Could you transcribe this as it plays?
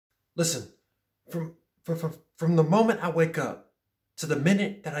Listen, from the moment I wake up to the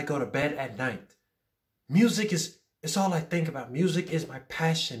minute that I go to bed at night, music is all I think about. Music is my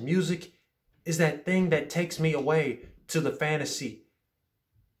passion. Music is that thing that takes me away to the fantasy,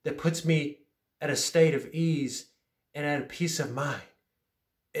 that puts me at a state of ease and at a peace of mind.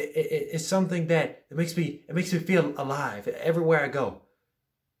 It's something that it makes me feel alive everywhere I go.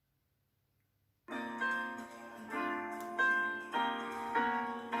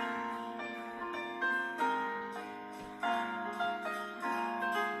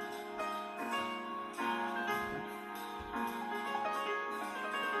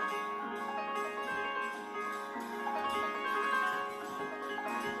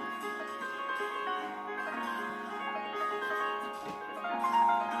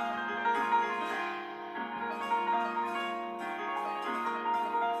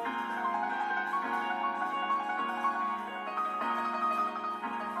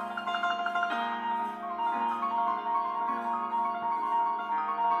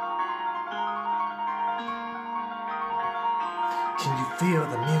 Can you feel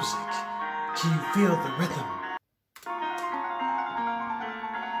the music? Can you feel the rhythm?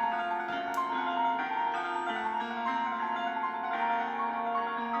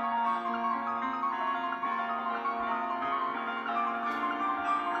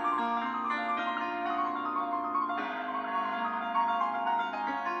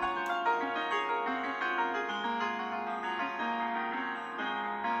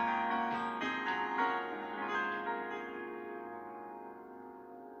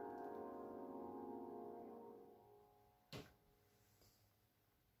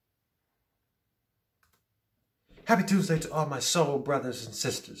 Happy Tuesday to all my soul brothers and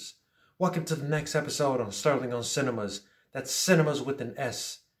sisters. Welcome to the next episode on Sterling on Cinemas. That's Cinemas with an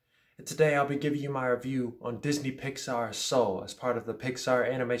S. And today I'll be giving you my review on Disney Pixar's Soul as part of the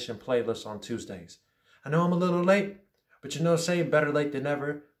Pixar animation playlist on Tuesdays. I know I'm a little late, but say better late than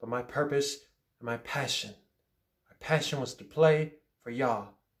never. But my purpose and my passion was to play for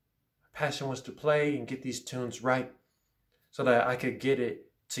y'all. My passion was to play and get these tunes right so that I could get it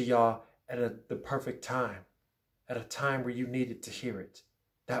to y'all at the perfect time. At a time where you needed to hear it.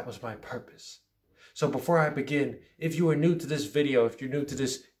 That was my purpose. So before I begin, if you are new to this video, if you're new to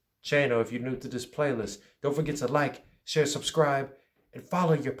this channel, if you're new to this playlist, don't forget to like, share, subscribe, and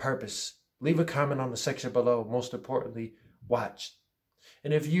follow your purpose. Leave a comment on the section below. Most importantly, watch.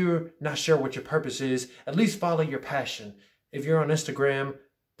 And if you're not sure what your purpose is, at least follow your passion. If you're on Instagram,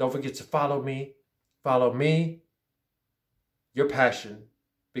 don't forget to follow me. Follow me, your passion,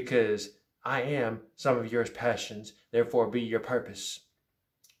 because I am some of your passions, therefore be your purpose.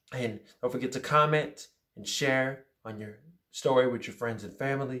 And don't forget to comment and share on your story with your friends and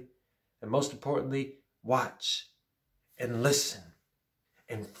family. And most importantly, watch and listen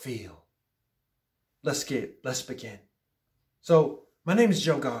and feel. Let's begin. So, my name is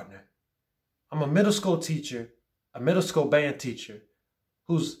Joe Gardner. I'm a middle school teacher, a middle school band teacher,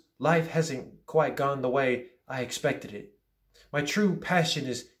 whose life hasn't quite gone the way I expected it. My true passion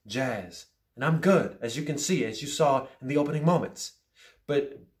is jazz. And I'm good, as you can see, as you saw in the opening moments.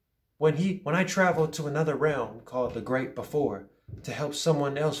 But when I traveled to another realm called the Great Before to help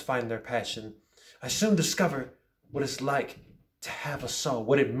someone else find their passion, I soon discovered what it's like to have a soul,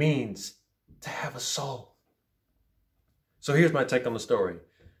 what it means to have a soul. So here's my take on the story.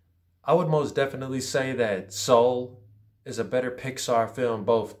 I would most definitely say that Soul is a better Pixar film,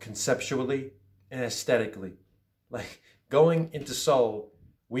 both conceptually and aesthetically. Like, going into Soul,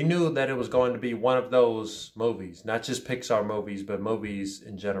 we knew that it was going to be one of those movies, not just Pixar movies, but movies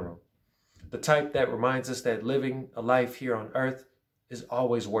in general. The type that reminds us that living a life here on Earth is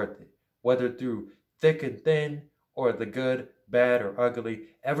always worth it. Whether through thick and thin, or the good, bad, or ugly,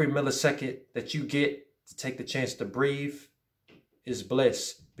 every millisecond that you get to take the chance to breathe is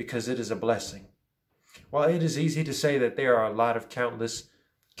bliss, because it is a blessing. While it is easy to say that there are a lot of countless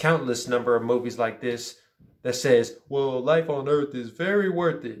number of movies like this, that says, well, life on earth is very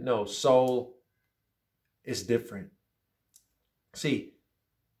worth it. No, Soul is different. See,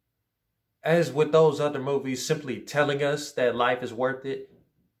 as with those other movies simply telling us that life is worth it,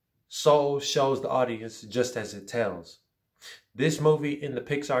 Soul shows the audience just as it tells. This movie in the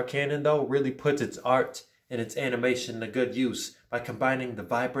Pixar canon, though, really puts its art and its animation to good use by combining the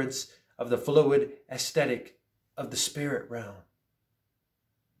vibrance of the fluid aesthetic of the spirit realm.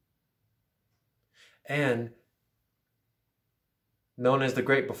 And known as the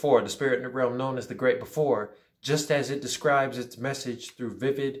Great Before, the spirit realm known as the Great Before, just as it describes its message through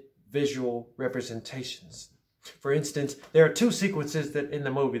vivid visual representations. For instance, there are two sequences in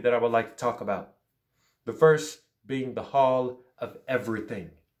the movie that I would like to talk about. The first being the Hall of Everything.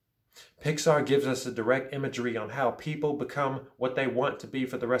 Pixar gives us a direct imagery on how people become what they want to be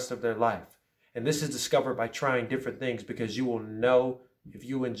for the rest of their life. And this is discovered by trying different things, because you will know if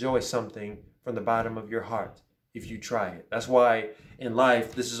you enjoy something from the bottom of your heart if you try it. That's why in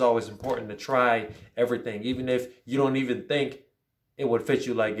life, this is always important to try everything, even if you don't even think it would fit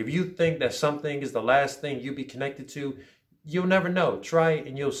you. Like if you think that something is the last thing you'll be connected to, you'll never know. Try it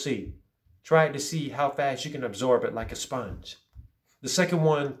and you'll see. Try it to see how fast you can absorb it like a sponge. The second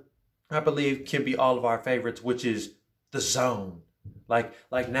one, I believe, can be all of our favorites, which is the zone. Like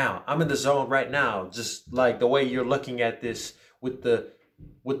now, I'm in the zone right now, just like the way you're looking at this with the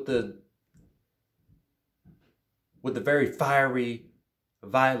very fiery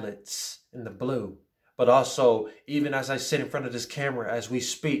violets and the blue. But also, even as I sit in front of this camera as we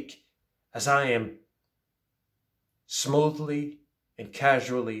speak, as I am smoothly and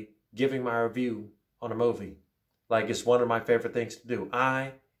casually giving my review on a movie, like it's one of my favorite things to do.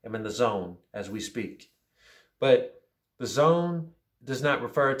 I am in the zone as we speak. But the zone does not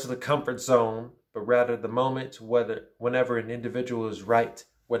refer to the comfort zone, but rather the moment whenever an individual is right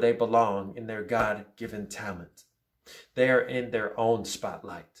where they belong in their God-given talent. They are in their own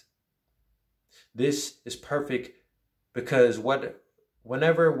spotlight. This is perfect because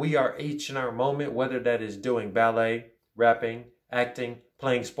whenever we are each in our moment, whether that is doing ballet, rapping, acting,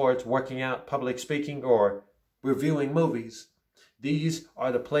 playing sports, working out, public speaking, or reviewing movies, these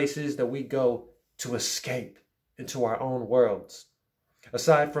are the places that we go to escape into our own worlds.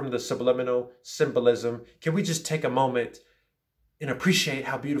 Aside from the subliminal symbolism, can we just take a moment and appreciate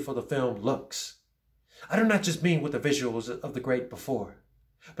how beautiful the film looks? I do not just mean with the visuals of the great before,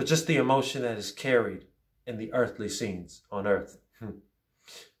 but just the emotion that is carried in the earthly scenes on earth.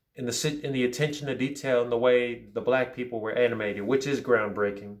 In the attention to detail and the way the black people were animated, which is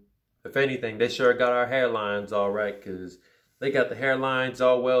groundbreaking. If anything, they sure got our hairlines all right, because they got the hairlines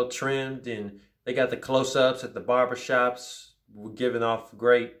all well trimmed, and they got the close-ups at the barbershops, giving off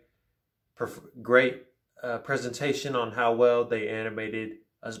great presentation on how well they animated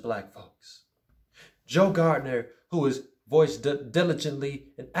us black folks. Joe Gardner, who was voiced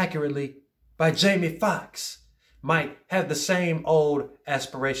diligently and accurately by Jamie Foxx, might have the same old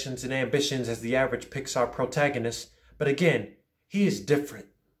aspirations and ambitions as the average Pixar protagonist, but again, he is different.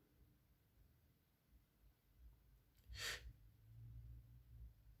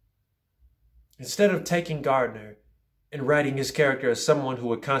 Instead of taking Gardner and writing his character as someone who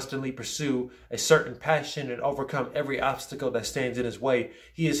would constantly pursue a certain passion and overcome every obstacle that stands in his way,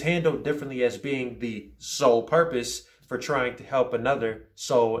 he is handled differently as being the sole purpose for trying to help another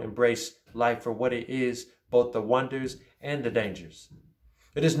soul embrace life for what it is, both the wonders and the dangers.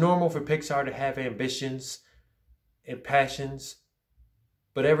 It is normal for Pixar to have ambitions and passions,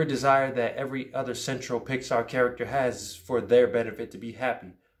 but every desire that every other central Pixar character has is for their benefit to be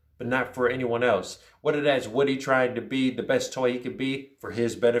happy, but not for anyone else. Whether that's Woody trying to be the best toy he could be for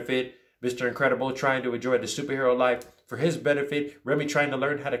his benefit, Mr. Incredible trying to enjoy the superhero life for his benefit, Remy trying to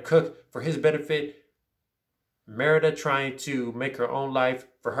learn how to cook for his benefit, Merida trying to make her own life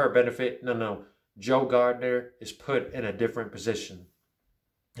for her benefit. No. Joe Gardner is put in a different position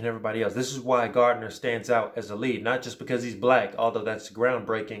than everybody else. This is why Gardner stands out as a lead, not just because he's black, although that's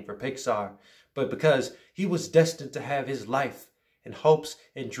groundbreaking for Pixar, but because he was destined to have his life and hopes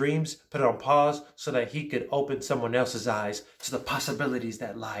and dreams put on pause so that he could open someone else's eyes to the possibilities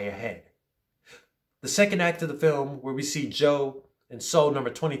that lie ahead. The second act of the film, where we see Joe and Soul number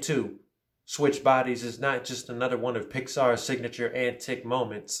 22 switch bodies, is not just another one of Pixar's signature antic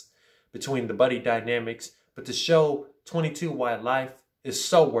moments between the buddy dynamics, but to show 22 why life is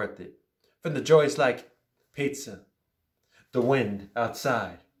so worth it. From the joys like pizza, the wind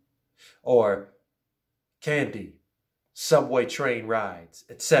outside, or candy, subway train rides,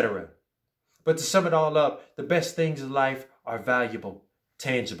 etc. But to sum it all up, the best things in life are valuable,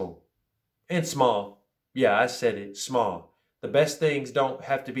 tangible, and small. Yeah, I said it, small. The best things don't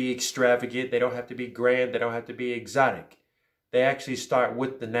have to be extravagant, they don't have to be grand, they don't have to be exotic. They actually start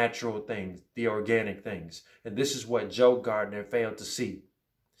with the natural things, the organic things. And this is what Joe Gardner failed to see.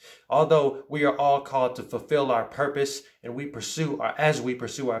 Although we are all called to fulfill our purpose and as we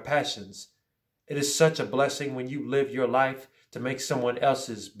pursue our passions, it is such a blessing when you live your life to make someone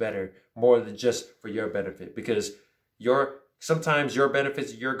else's better more than just for your benefit. Because sometimes your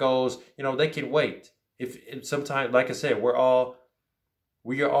benefits, your goals, they can wait. If sometimes, like I said, we are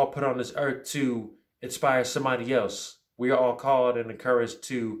all put on this earth to inspire somebody else. We are all called and encouraged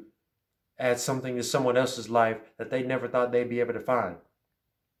to add something to someone else's life that they never thought they'd be able to find.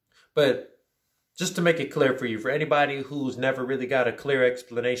 But Just to make it clear for you, for anybody who's never really got a clear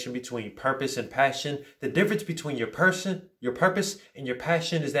explanation between purpose and passion, the difference between your purpose and your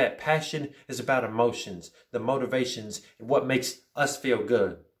passion is that passion is about emotions, the motivations, and what makes us feel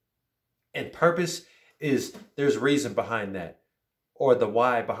good. And purpose is there's reason behind that, or the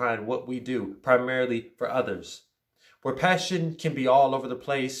why behind what we do, primarily for others. Where passion can be all over the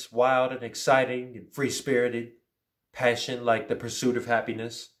place, wild and exciting and free-spirited, passion like the pursuit of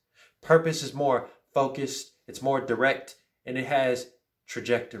happiness. Purpose is more focused, it's more direct, and it has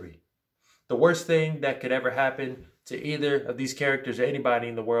trajectory. The worst thing that could ever happen to either of these characters or anybody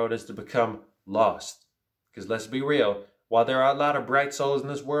in the world is to become lost. Because let's be real, while there are a lot of bright souls in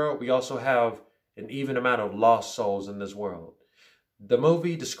this world, we also have an even amount of lost souls in this world. The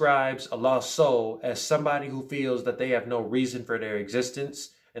movie describes a lost soul as somebody who feels that they have no reason for their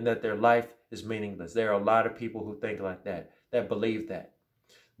existence and that their life is meaningless. There are a lot of people who think like that believe that.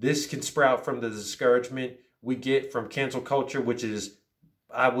 This can sprout from the discouragement we get from cancel culture, which is,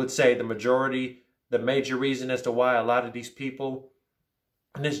 I would say, the major reason as to why a lot of these people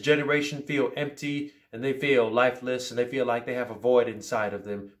in this generation feel empty and they feel lifeless and they feel like they have a void inside of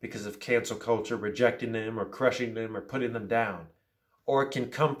them because of cancel culture rejecting them or crushing them or putting them down. Or it can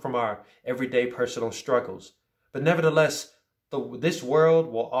come from our everyday personal struggles. But nevertheless, this world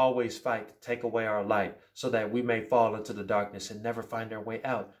will always fight to take away our light so that we may fall into the darkness and never find our way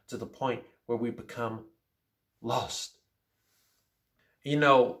out to the point where we become lost. You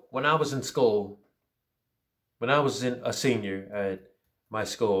know, when I was in school, when I was a senior at my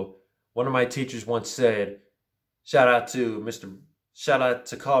school, one of my teachers once said, shout out to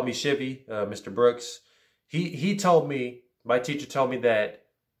call me Chivy, Mr. Brooks. He told me, my teacher told me that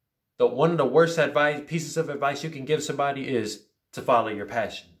one of the worst pieces of advice you can give somebody is to follow your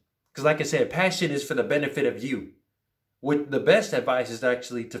passion. Because like I said, passion is for the benefit of you. With the best advice is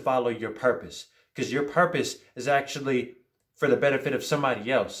actually to follow your purpose. Because your purpose is actually for the benefit of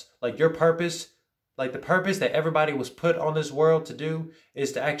somebody else. Like your purpose, like the purpose that everybody was put on this world to do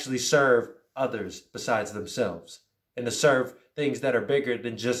is to actually serve others besides themselves. And to serve things that are bigger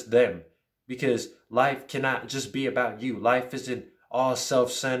than just them. Because life cannot just be about you. Life isn't all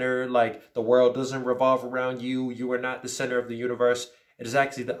self-centered, like the world doesn't revolve around you. You are not the center of the universe. It is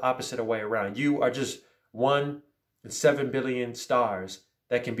actually the opposite way around. You are just 1 in 7 billion stars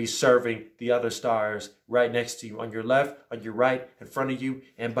that can be serving the other stars right next to you, on your left, on your right, in front of you,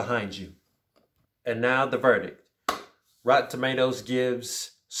 and behind you. And now the verdict. Rotten Tomatoes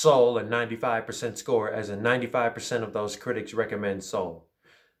gives Soul a 95% score, as in 95% of those critics recommend Soul.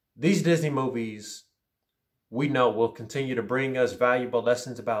 These Disney movies, we know, will continue to bring us valuable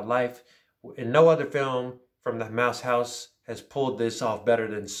lessons about life. And no other film from the Mouse House has pulled this off better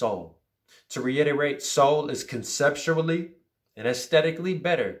than Soul. To reiterate, Soul is conceptually and aesthetically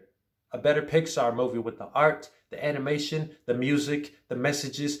better. A better Pixar movie with the art, the animation, the music, the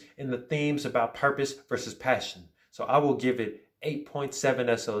messages, and the themes about purpose versus passion. So I will give it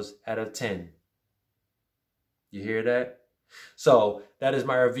 8.7 SOs out of 10. You hear that? So that is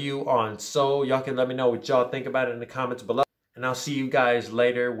my review on Soul. Y'all can let me know what y'all think about it in the comments below. And I'll see you guys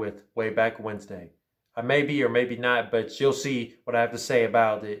later with Way Back Wednesday. I may be or maybe not, but you'll see what I have to say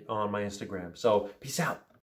about it on my Instagram. So peace out.